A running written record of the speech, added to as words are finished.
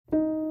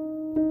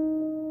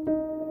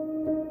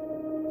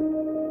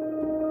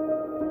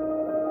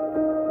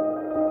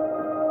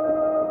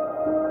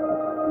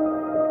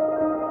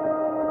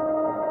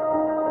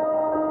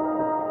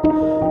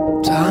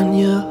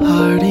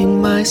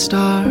my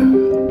star.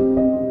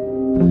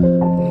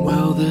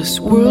 Well, this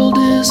world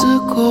is a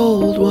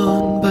cold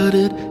one, but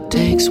it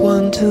takes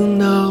one to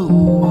know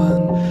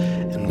one,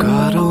 and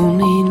God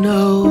only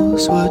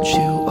knows what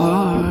you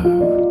are.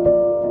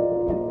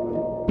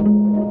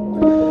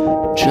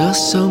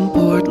 Just some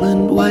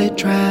Portland white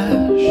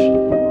trash.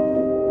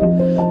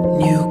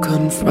 You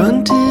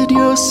confronted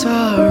your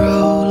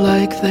sorrow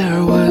like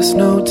there was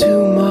no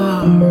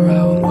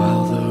tomorrow,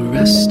 while the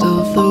rest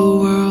of the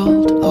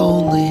world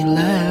only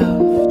laughed.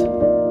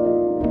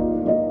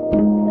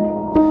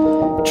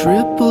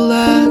 Triple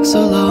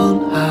axel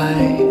on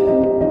high,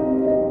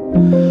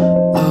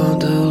 a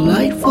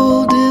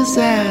delightful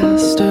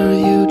disaster.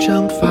 You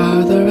jumped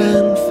farther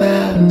and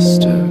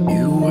faster.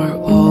 You were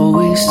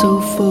always so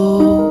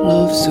full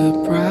of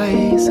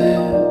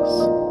surprises.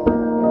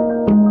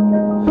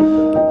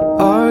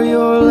 Are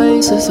your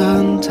laces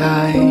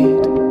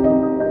untied?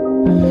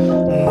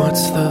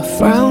 What's the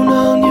frown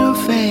on your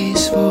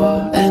face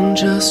for? And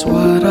just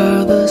what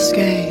are the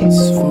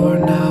skates for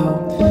now?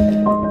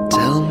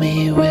 Tell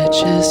me, which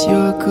is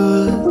your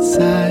good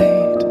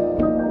side?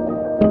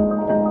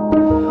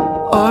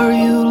 Are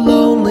you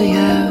lonely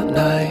at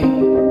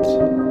night?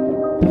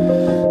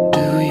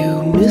 Do you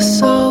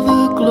miss all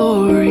the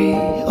glory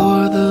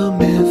or the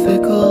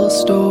mythical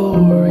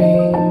story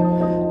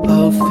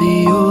of the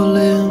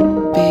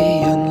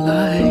Olympian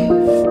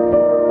life?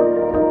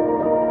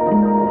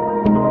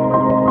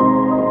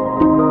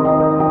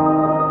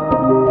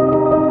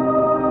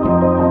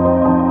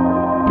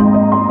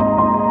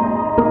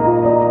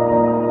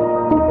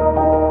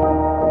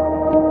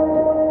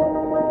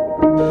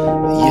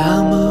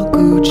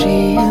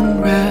 Yamaguchi in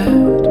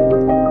red.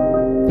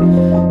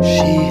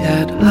 She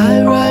had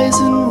high-rise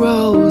and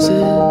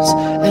roses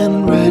and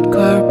red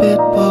carpet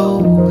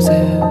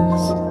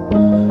poses,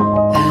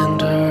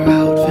 and her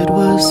outfit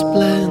was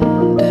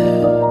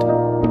splendid.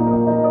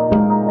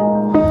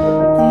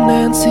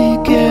 Nancy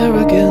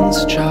Kerrigan's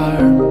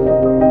charm,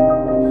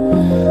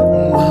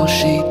 well,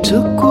 she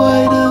took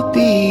quite a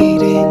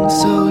beating,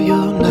 so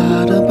you're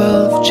not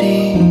above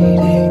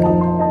cheating.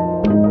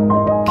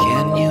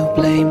 Can you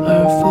blame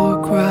her for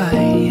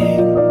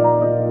crying?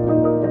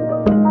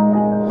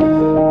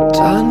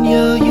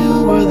 Tonya, you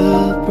were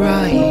the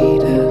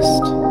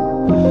brightest.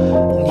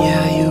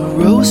 Yeah, you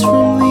rose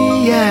from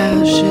the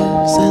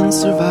ashes and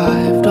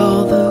survived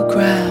all the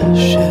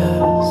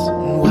crashes,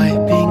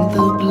 wiping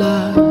the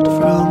blood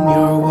from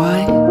your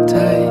white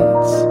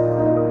tights.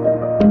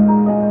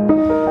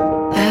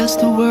 As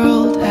the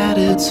world had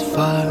its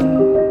fun,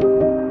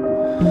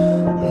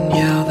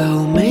 yeah,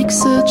 they'll make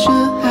such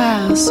a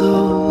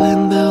hassle,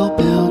 and they'll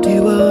build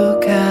you a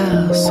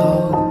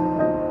castle,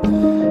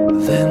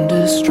 then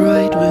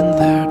destroy it when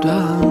they're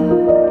done.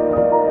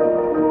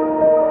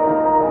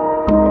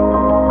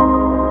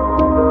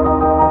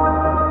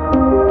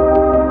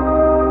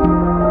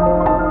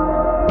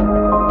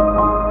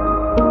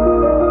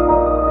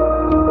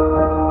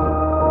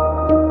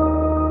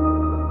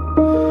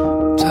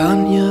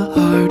 Tonya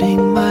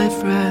Harding, my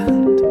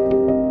friend.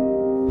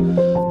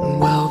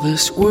 Well,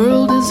 this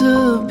world is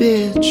a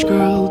bitch,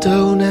 girl.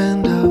 Don't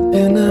end up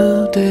in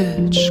a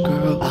ditch,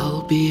 girl.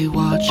 I'll be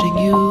watching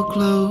you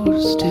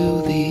close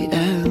to the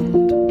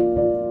end.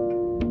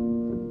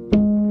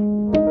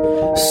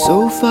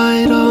 So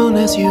fight on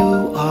as you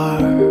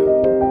are,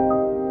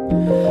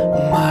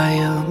 my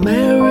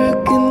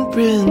American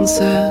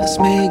princess.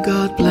 May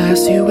God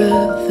bless you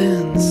with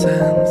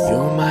incense.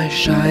 You're my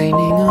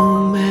shining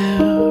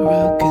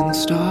American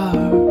star.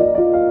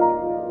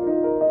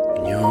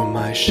 You're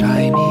my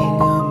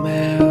shining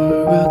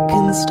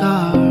American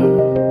star.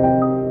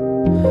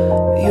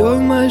 You're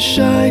my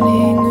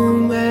shining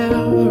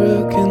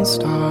American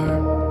star.